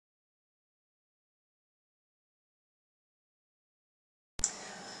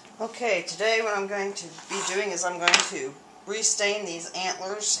Okay, today what I'm going to be doing is I'm going to restain these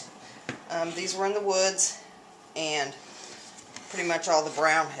antlers. These were in the woods and pretty much all the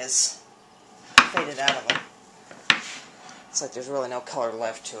brown has faded out of them. It's like there's really no color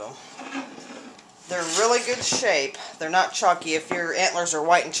left to them. They're in really good shape. They're not chalky. If your antlers are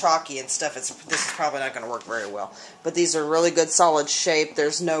white and chalky and stuff, this is probably not going to work very well. But these are really good solid shape.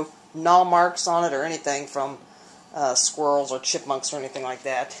 There's no gnaw marks on it or anything from squirrels or chipmunks or anything like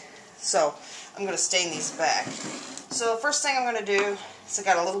that. So I'm going to stain these back. So the first thing I'm going to do is I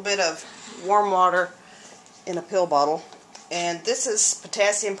got a little bit of warm water in a pill bottle, and this is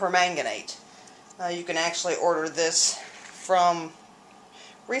potassium permanganate. You can actually order this from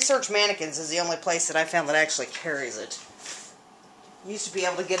Research Mannequins is the only place that I found that actually carries it. You used to be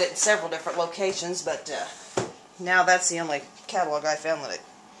able to get it in several different locations, but now that's the only catalog I found that it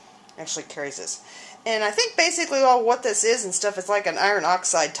actually carries this. And I think basically all what this is and stuff is like an iron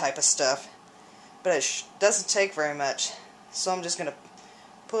oxide type of stuff. But it doesn't take very much. So I'm just going to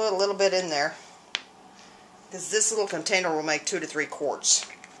put a little bit in there, because this little container will make 2 to 3 quarts.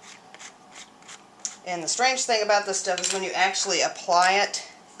 And the strange thing about this stuff is when you actually apply it,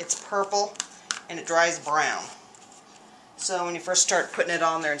 it's purple and it dries brown. So when you first start putting it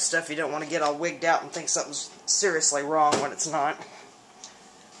on there and stuff, you don't want to get all wigged out and think something's seriously wrong when it's not.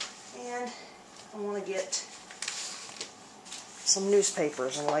 And I want to get some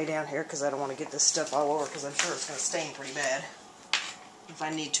newspapers and lay down here because I don't want to get this stuff all over, because I'm sure it's going to stain pretty bad. If I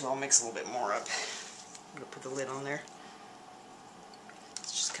need to, I'll mix a little bit more up. I'm going to put the lid on there.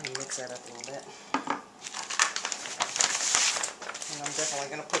 Let's just kind of mix that up a little bit. And I'm definitely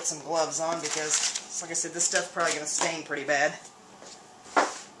going to put some gloves on because, like I said, this stuff's probably going to stain pretty bad.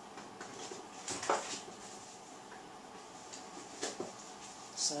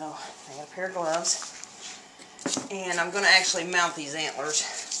 So, I got a pair of gloves. And I'm going to actually mount these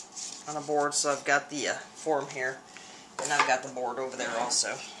antlers on a board, so I've got the form here. And I've got the board over there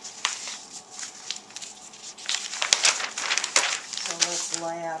also. So let's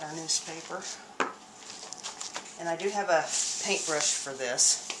lay out our newspaper. And I do have a paintbrush for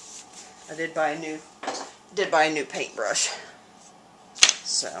this. I did buy a new paintbrush.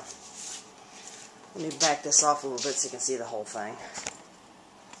 So let me back this off a little bit so you can see the whole thing.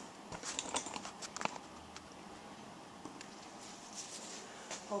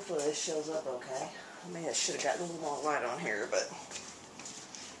 Hopefully this shows up okay. Maybe I should have gotten a little more light on here, but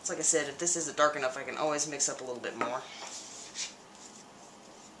it's like I said, if this isn't dark enough, I can always mix up a little bit more.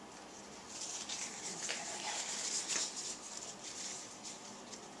 Okay.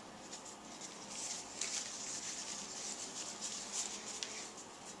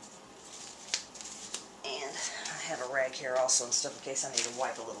 And I have a rag here also and stuff in case I need to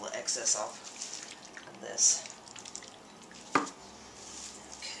wipe a little excess off of this.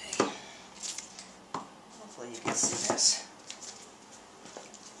 You can see this.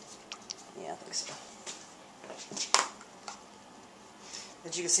 Yeah, I think so.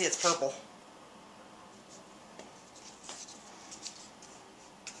 As you can see, it's purple.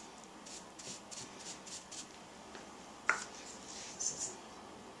 This is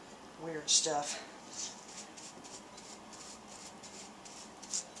some weird stuff.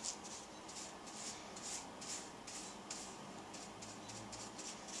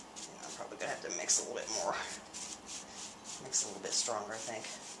 I'm probably going to have to mix a little bit more. Mix a little bit stronger, I think.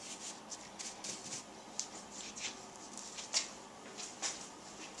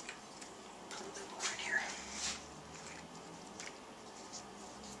 Put a little bit more in here.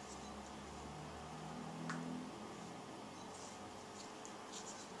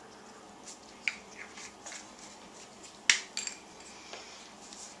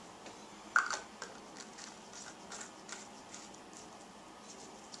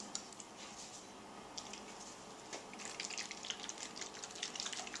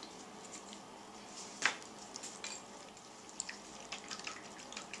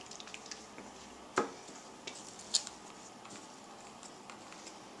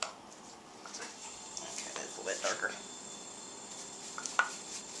 Darker.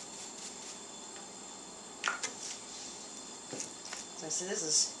 So see, this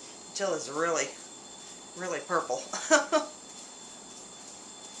is, until it's really, really purple.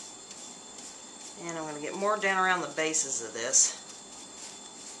 And I'm going to get more down around the bases of this.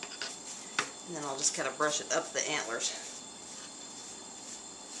 And then I'll just kind of brush it up the antlers.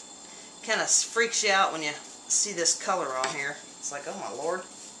 Kind of freaks you out when you see this color on here. It's like, oh my lord.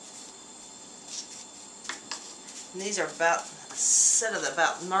 And these are about a set of the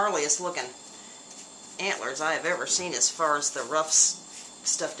about gnarliest looking antlers I have ever seen as far as the rough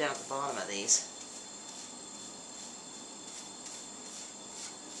stuff down at the bottom of these.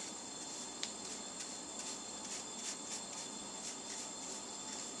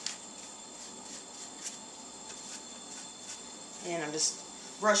 And I'm just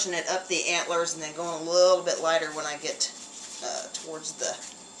brushing it up the antlers and then going a little bit lighter when I get towards the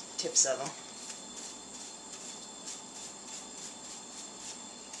tips of them.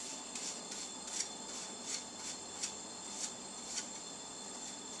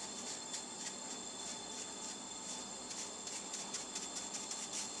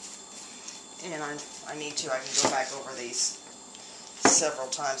 And I need to, I can go back over these several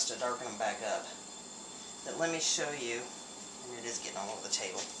times to darken them back up. But let me show you, and it is getting all over the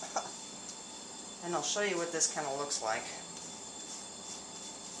table. And I'll show you what this kind of looks like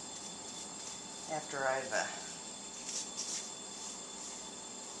after I've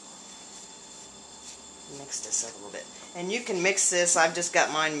mixed this up a little bit. And you can mix this, I've just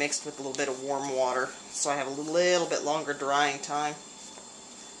got mine mixed with a little bit of warm water, so I have a little bit longer drying time.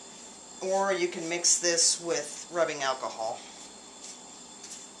 Or you can mix this with rubbing alcohol.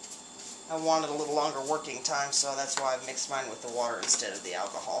 I wanted a little longer working time, so that's why I've mixed mine with the water instead of the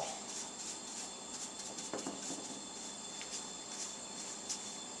alcohol.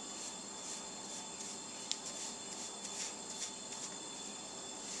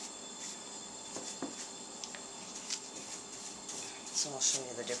 So I'll show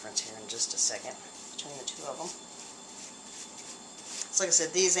you the difference here in just a second between the two of them. So like I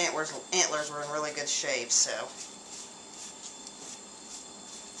said, these antlers were in really good shape, so.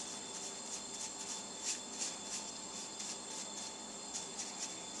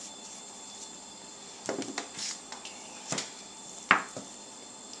 Okay.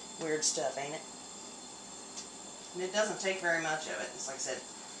 Weird stuff, ain't it? And it doesn't take very much of it. It's like I said,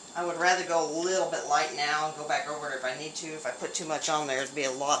 I would rather go a little bit light now and go back over it if I need to. If I put too much on there, it'd be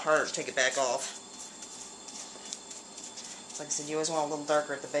a lot harder to take it back off. Like I said, you always want a little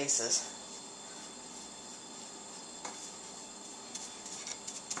darker at the bases.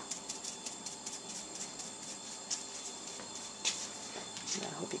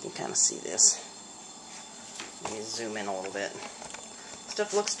 I hope you can kind of see this. Let me zoom in a little bit.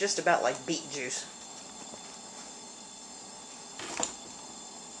 Stuff looks just about like beet juice.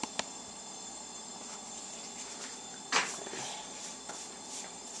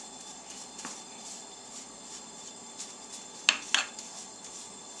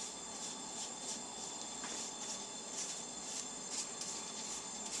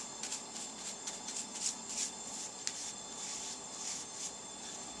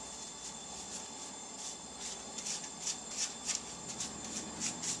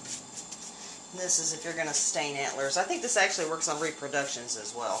 This is if you're going to stain antlers. I think this actually works on reproductions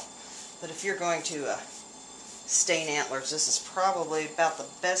as well. But if you're going to stain antlers, this is probably about the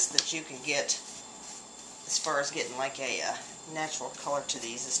best that you can get as far as getting like a natural color to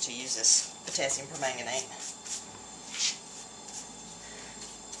these, is to use this potassium permanganate.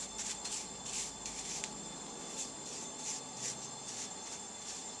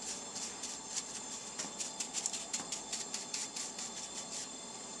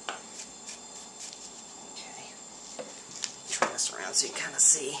 Around so you can kind of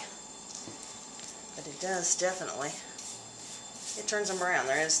see, but it does definitely, it turns them around.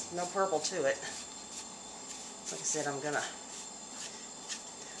 There is no purple to it. Like I said,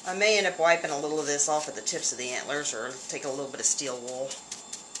 I may end up wiping a little of this off at the tips of the antlers, or take a little bit of steel wool,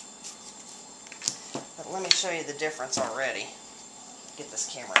 but let me show you the difference already. Get this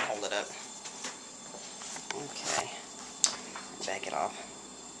camera and hold it up. Okay, back it off.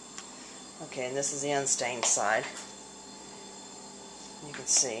 Okay, and this is the unstained side. You can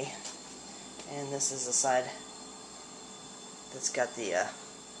see, and this is the side that's got the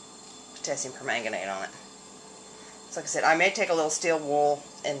potassium permanganate on it. So like I said, I may take a little steel wool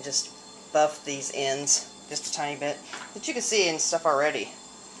and just buff these ends just a tiny bit, but you can see in stuff already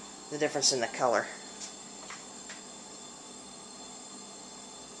the difference in the color.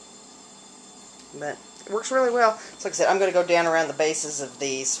 But it works really well. So like I said, I'm going to go down around the bases of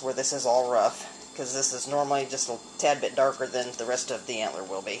these where this is all rough, because this is normally just a tad bit darker than the rest of the antler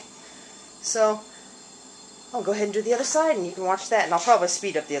will be. So I'll go ahead and do the other side, and you can watch that, and I'll probably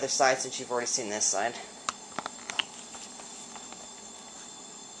speed up the other side since you've already seen this side.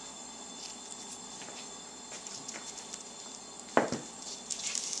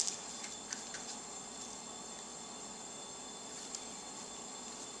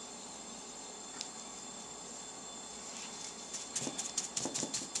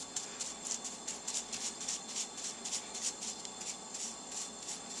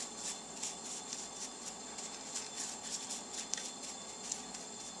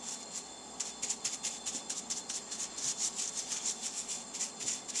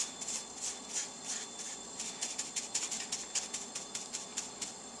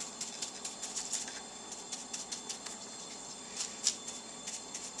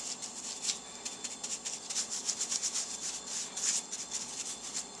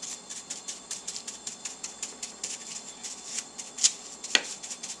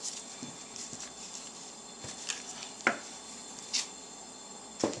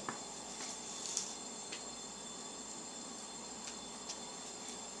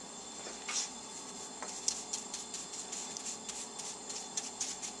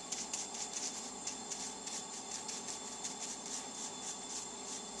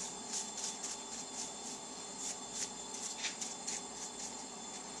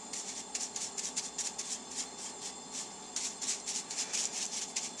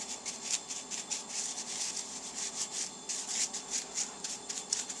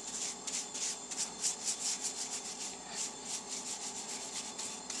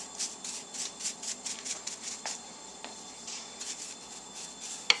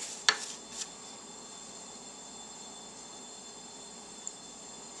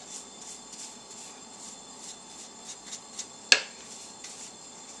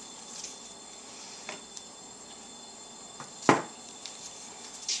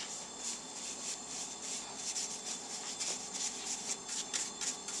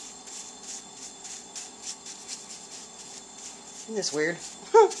 Isn't this weird?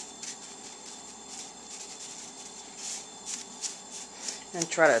 And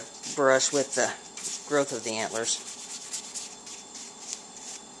try to brush with the growth of the antlers.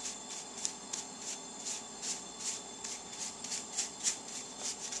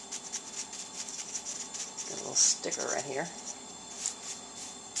 Got a little sticker right here.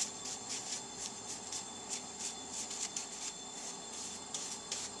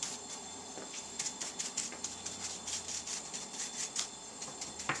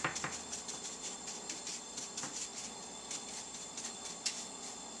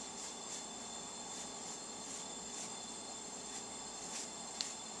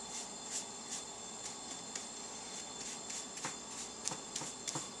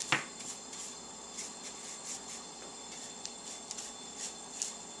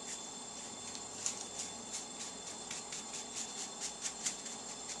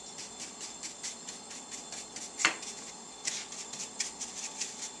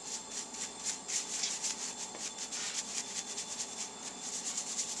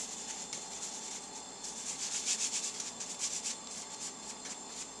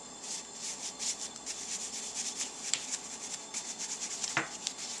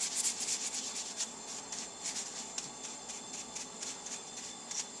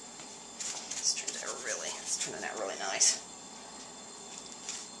 It's turning out really nice.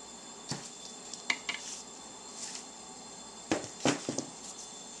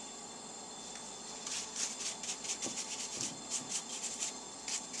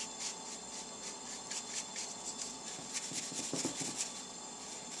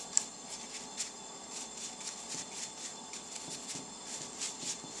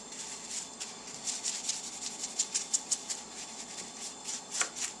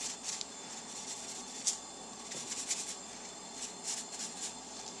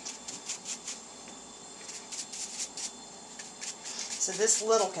 So this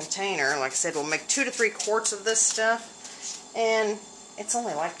little container, like I said, will make 2 to 3 quarts of this stuff, and it's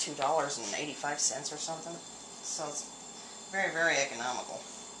only like $2.85 or something. So it's very, very economical.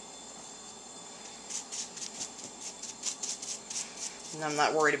 And I'm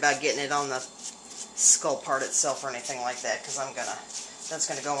not worried about getting it on the skull part itself or anything like that, because that's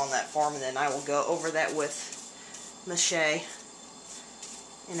gonna go on that form, and then I will go over that with mache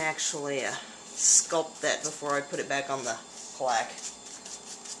and actually sculpt that before I put it back on the plaque.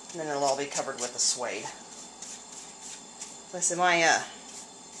 And then it'll all be covered with the suede. Like I said, my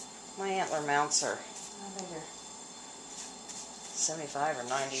antler mounts are, I think they're 75 or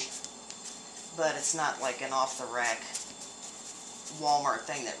 90, but it's not like an off-the-rack Walmart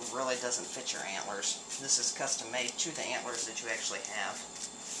thing that really doesn't fit your antlers. This is custom made to the antlers that you actually have.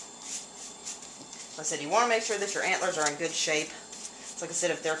 Like I said, you want to make sure that your antlers are in good shape. So like I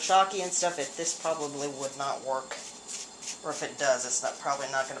said, if they're chalky and stuff, this probably would not work. Or if it does, it's probably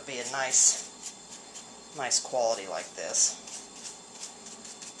not going to be a nice quality like this.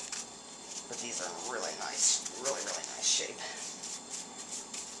 But these are in really nice, really nice shape.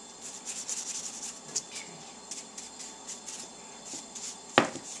 Okay.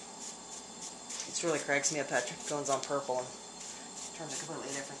 This really cracks me up how it goes on purple and turns a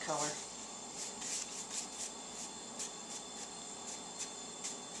completely different color.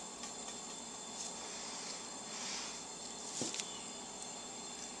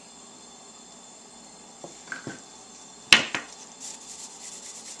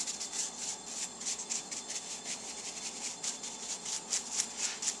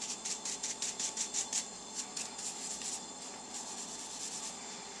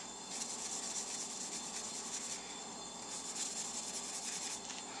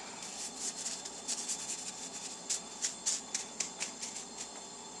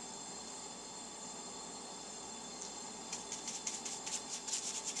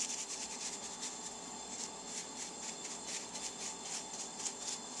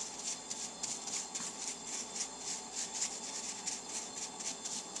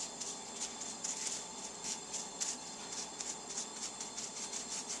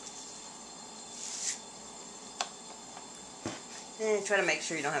 And try to make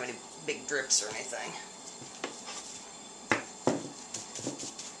sure you don't have any big drips or anything.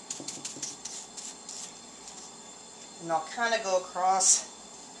 And I'll kind of go across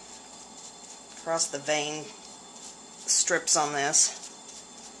the vein strips on this.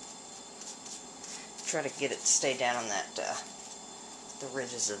 Try to get it to stay down on that the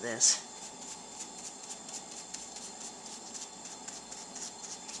ridges of this.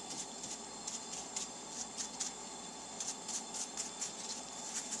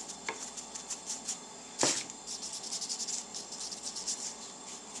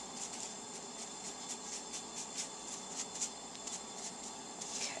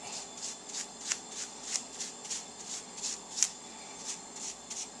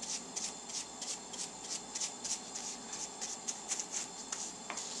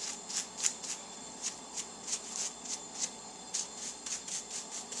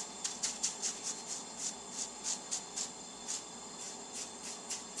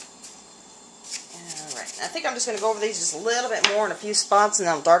 I think I'm just going to go over these just a little bit more in a few spots, and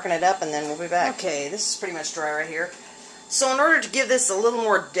then I'll darken it up, and then we'll be back. Okay, this is pretty much dry right here. So in order to give this a little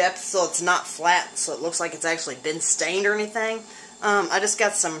more depth so it's not flat, so it looks like it's actually been stained or anything, I just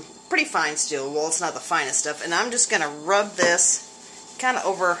got some pretty fine steel wool. It's not the finest stuff, and I'm just going to rub this kind of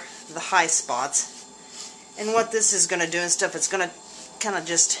over the high spots. And what this is going to do and stuff, it's going to kind of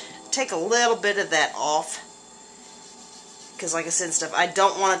just take a little bit of that off. Because like I said and stuff, I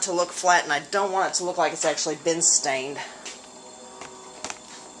don't want it to look flat, and I don't want it to look like it's actually been stained.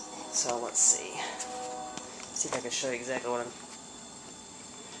 So let's see. See if I can show you exactly what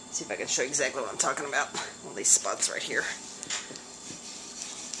I'm talking about. All these spots right here.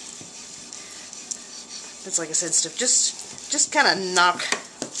 It's like I said, stuff. Just kind of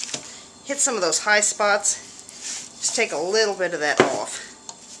hit some of those high spots. Just take a little bit of that off.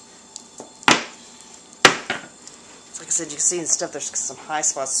 Like I said, you can see and stuff. There's some high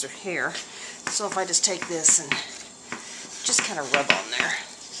spots through here. So if I just take this and just kind of rub on there.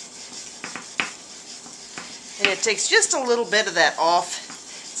 And it takes just a little bit of that off.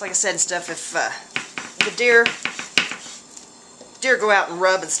 It's like I said and stuff, if the deer go out and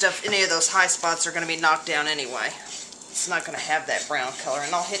rub and stuff, any of those high spots are going to be knocked down anyway. It's not going to have that brown color.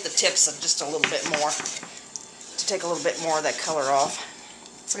 And I'll hit the tips of just a little bit more to take a little bit more of that color off.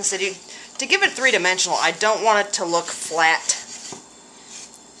 So like I said, to give it three-dimensional, I don't want it to look flat.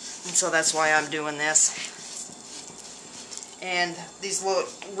 And so that's why I'm doing this. And these little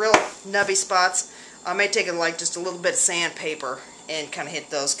real nubby spots, I may take like just a little bit of sandpaper and kind of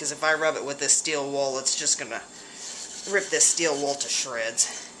hit those, because if I rub it with this steel wool, it's just going to rip this steel wool to shreds.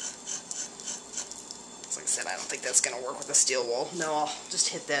 So like I said, I don't think that's going to work with the steel wool. No, I'll just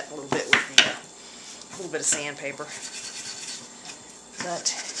hit that a little bit with the little bit of sandpaper.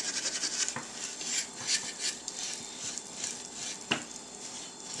 But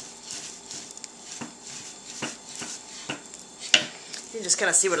you can just kind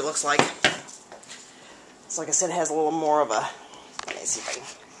of see what it looks like. So like I said, it has a little more of a, let me see if I can,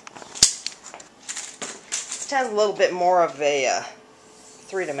 it has a little bit more of a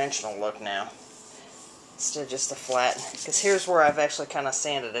three-dimensional look now, instead of just a flat, because here's where I've actually kind of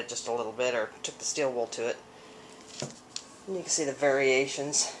sanded it just a little bit, or took the steel wool to it. And you can see the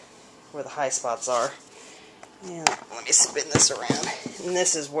variations where the high spots are. And let me spin this around. And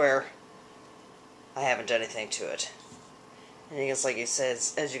this is where I haven't done anything to it. And it's like you said,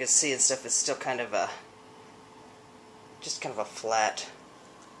 as you can see and stuff, it's still kind of a, just kind of a flat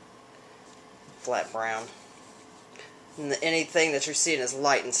brown. And anything that you're seeing is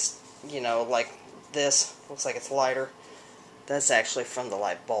light and, you know, like this, looks like it's lighter. That's actually from the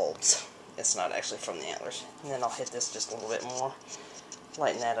light bulbs. It's not actually from the antlers. And then I'll hit this just a little bit more,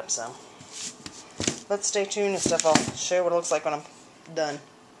 lighten that up some. But stay tuned and stuff. I'll show you what it looks like when I'm done.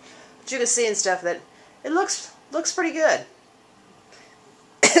 But you can see and stuff that it looks pretty good.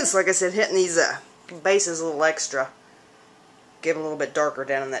 It's like I said, hitting these bases a little extra. Give them a little bit darker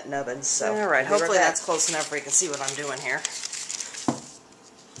down in that nubbin. So, alright, hopefully that's close enough where you can see what I'm doing here.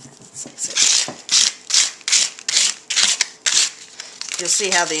 Like I said, you'll see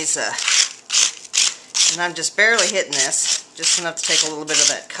how these, and I'm just barely hitting this, just enough to take a little bit of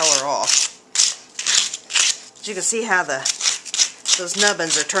that color off. But you can see how those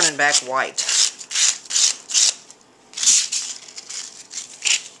nubbins are turning back white.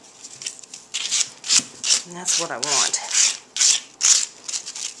 And that's what I want.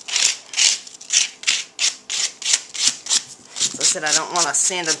 So I said I don't want to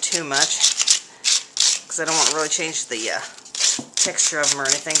sand them too much, because I don't want to really change the texture of them or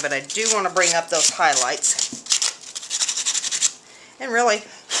anything, but I do want to bring up those highlights. And really,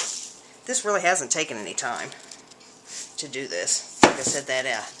 this really hasn't taken any time to do this. Like I said, that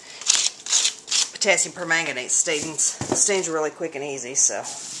potassium permanganate stains really quick and easy, so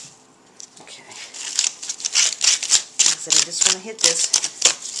okay. Like I said, I just want to hit this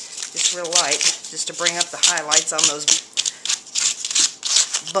just real light, just to bring up the highlights on those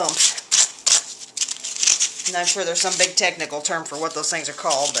bumps. And I'm sure there's some big technical term for what those things are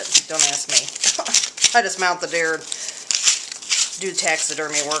called, but don't ask me. I just mount the deer and do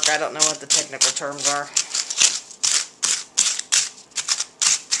taxidermy work. I don't know what the technical terms are.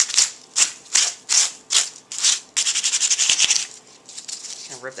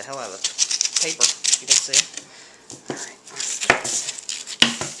 Kind of rip the hell out of the paper, you can see. Alright, let's do this.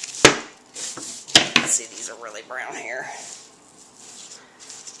 You can see these are really brown here.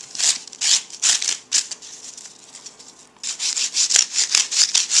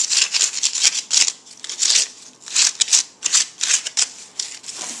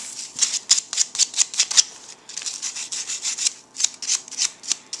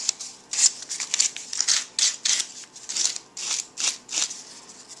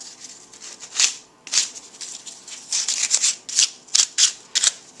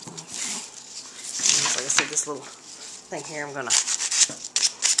 this little thing here. I'm going to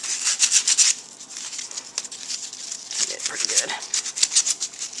get it pretty good.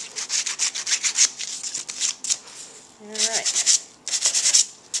 Alright.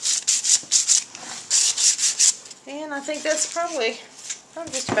 And I think that's probably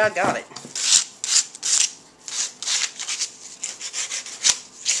just about got it.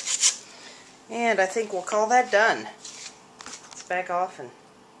 And I think we'll call that done. Let's back off and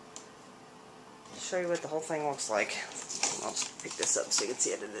show you what the whole thing looks like. I'll just pick this up so you can see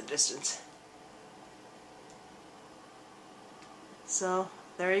it at a distance. So,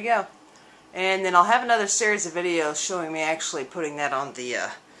 there you go. And then I'll have another series of videos showing me actually putting that on the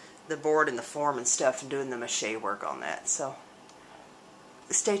board and the form and stuff and doing the mache work on that. So,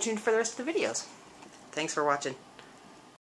 stay tuned for the rest of the videos. Thanks for watching.